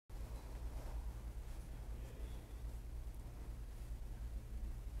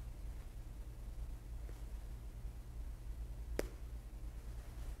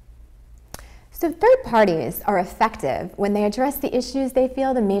So third parties are effective when they address the issues they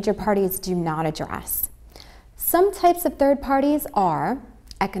feel the major parties do not address. Some types of third parties are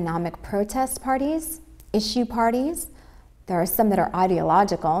economic protest parties, issue parties. There are some that are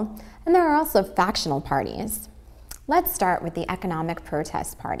ideological, and there are also factional parties. Let's start with the economic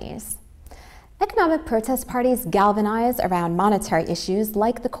protest parties. Economic protest parties galvanize around monetary issues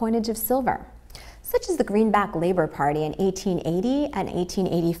like the coinage of silver, such as the Greenback Labor Party in 1880 and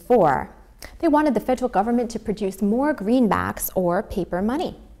 1884. They wanted the federal government to produce more greenbacks or paper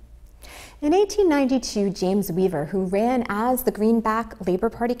money. In 1892, James Weaver, who ran as the Greenback Labor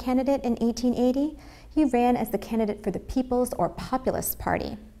Party candidate in 1880, he ran as the candidate for the People's or Populist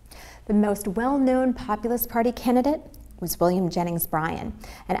Party. The most well-known Populist Party candidate was William Jennings Bryan,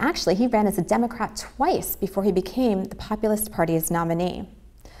 and actually he ran as a Democrat twice before he became the Populist Party's nominee.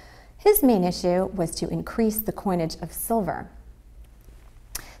 His main issue was to increase the coinage of silver.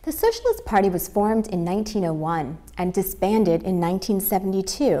 The Socialist Party was formed in 1901 and disbanded in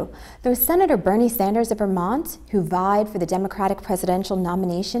 1972, though Senator Bernie Sanders of Vermont, who vied for the Democratic presidential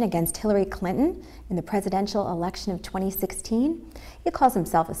nomination against Hillary Clinton in the presidential election of 2016, he calls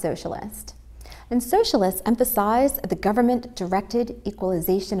himself a socialist. And socialists emphasize the government-directed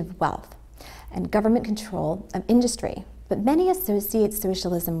equalization of wealth and government control of industry, but many associate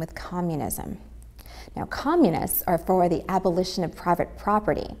socialism with communism. Now, communists are for the abolition of private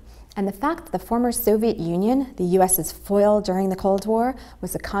property, and the fact that the former Soviet Union, the US's foil during the Cold War,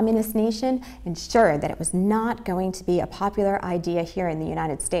 was a communist nation ensured that it was not going to be a popular idea here in the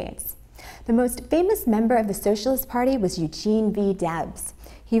United States. The most famous member of the Socialist Party was Eugene V. Debs.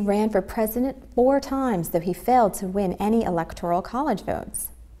 He ran for president 4 times, though he failed to win any electoral college votes.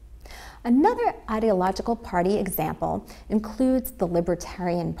 Another ideological party example includes the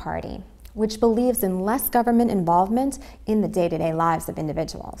Libertarian Party, which believes in less government involvement in the day-to-day lives of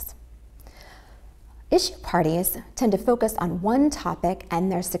individuals. Issue parties tend to focus on one topic, and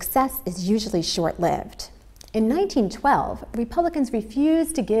their success is usually short-lived. In 1912, Republicans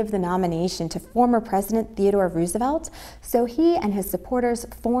refused to give the nomination to former President Theodore Roosevelt, so he and his supporters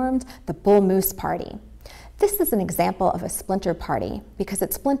formed the Bull Moose Party. This is an example of a splinter party because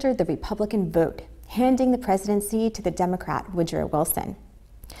it splintered the Republican vote, handing the presidency to the Democrat Woodrow Wilson.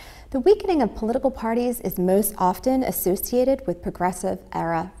 The weakening of political parties is most often associated with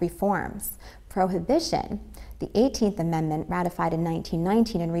progressive-era reforms. Prohibition, the 18th Amendment ratified in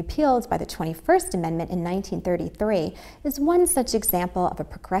 1919 and repealed by the 21st Amendment in 1933, is one such example of a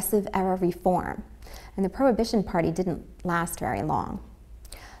progressive-era reform, and the Prohibition Party didn't last very long.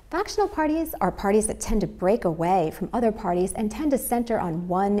 Factional parties are parties that tend to break away from other parties and tend to center on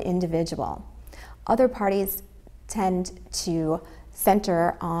one individual. Other parties tend to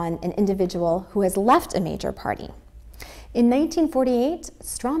center on an individual who has left a major party. In 1948,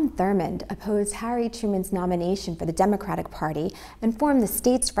 Strom Thurmond opposed Harry Truman's nomination for the Democratic Party and formed the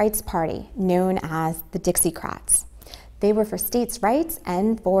States' Rights Party, known as the Dixiecrats. They were for states' rights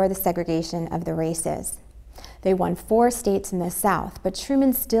and for the segregation of the races. They won 4 states in the South, but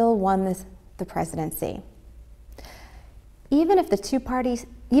Truman still won the presidency. Even in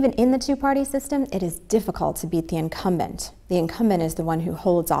the two-party system, it is difficult to beat the incumbent. The incumbent is the one who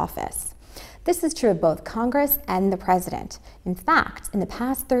holds office. This is true of both Congress and the president. In fact, in the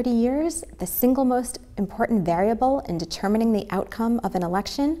past 30 years, the single most important variable in determining the outcome of an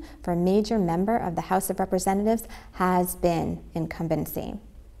election for a major member of the House of Representatives has been incumbency.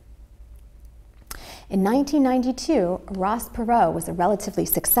 In 1992, Ross Perot was a relatively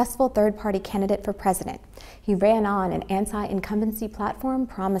successful third-party candidate for president. He ran on an anti-incumbency platform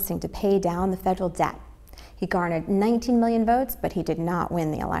promising to pay down the federal debt. He garnered 19 million votes, but he did not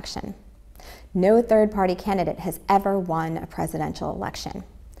win the election. No third-party candidate has ever won a presidential election.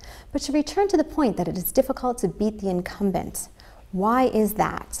 But to return to the point that it is difficult to beat the incumbent, why is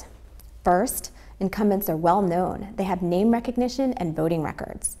that? First, incumbents are well known. They have name recognition and voting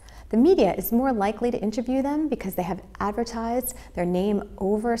records. The media is more likely to interview them because they have advertised their name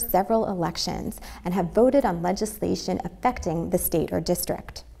over several elections and have voted on legislation affecting the state or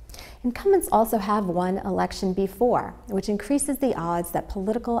district. Incumbents also have won election before, which increases the odds that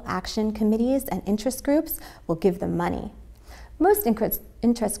political action committees and interest groups will give them money. Most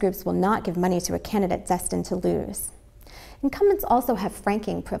interest groups will not give money to a candidate destined to lose. Incumbents also have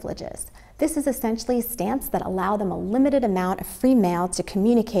franking privileges. This is essentially stamps that allow them a limited amount of free mail to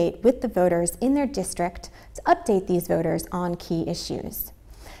communicate with the voters in their district to update these voters on key issues.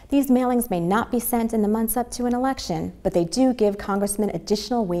 These mailings may not be sent in the months up to an election, but they do give congressmen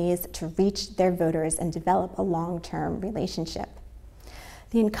additional ways to reach their voters and develop a long-term relationship.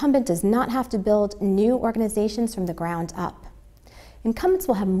 The incumbent does not have to build new organizations from the ground up. Incumbents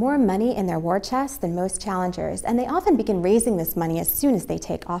will have more money in their war chest than most challengers, and they often begin raising this money as soon as they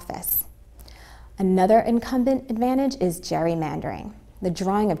take office. Another incumbent advantage is gerrymandering, the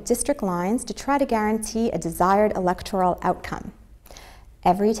drawing of district lines to try to guarantee a desired electoral outcome.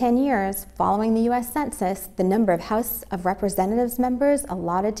 Every 10 years, following the US Census, the number of House of Representatives members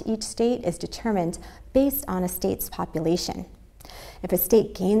allotted to each state is determined based on a state's population. If a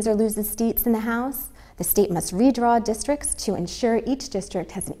state gains or loses seats in the House, the state must redraw districts to ensure each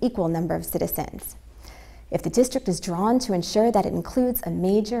district has an equal number of citizens. If the district is drawn to ensure that it includes a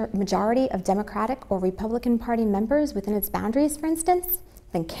majority of Democratic or Republican Party members within its boundaries, for instance,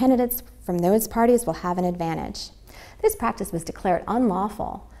 then candidates from those parties will have an advantage. This practice was declared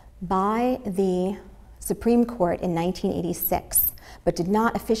unlawful by the Supreme Court in 1986, but did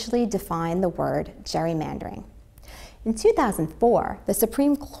not officially define the word gerrymandering. In 2004, the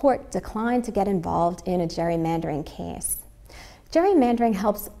Supreme Court declined to get involved in a gerrymandering case. Gerrymandering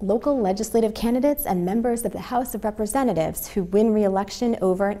helps local legislative candidates and members of the House of Representatives who win re-election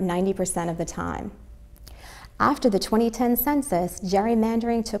over 90% of the time. After the 2010 census,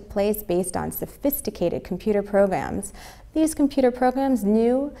 gerrymandering took place based on sophisticated computer programs. These computer programs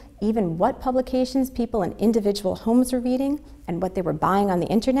knew even what publications people in individual homes were reading and what they were buying on the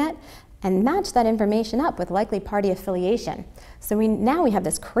internet, and matched that information up with likely party affiliation. So now we have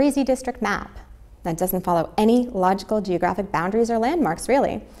this crazy district map that doesn't follow any logical geographic boundaries or landmarks,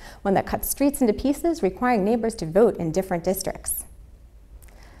 really, one that cuts streets into pieces, requiring neighbors to vote in different districts.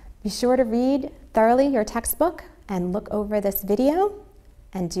 Be sure to read thoroughly your textbook and look over this video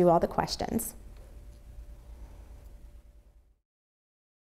and do all the questions.